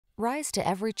Rise to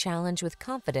every challenge with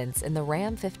confidence in the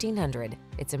Ram 1500.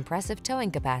 Its impressive towing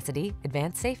capacity,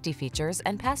 advanced safety features,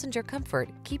 and passenger comfort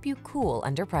keep you cool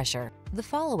under pressure. The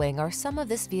following are some of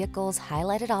this vehicle's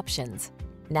highlighted options: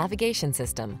 navigation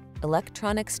system,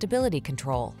 electronic stability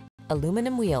control,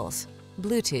 aluminum wheels,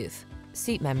 Bluetooth,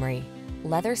 seat memory,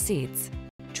 leather seats,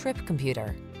 trip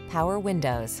computer, power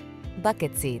windows,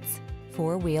 bucket seats,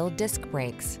 four-wheel disc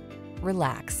brakes.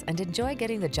 Relax and enjoy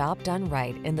getting the job done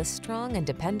right in the strong and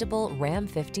dependable Ram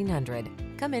 1500.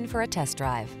 Come in for a test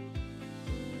drive.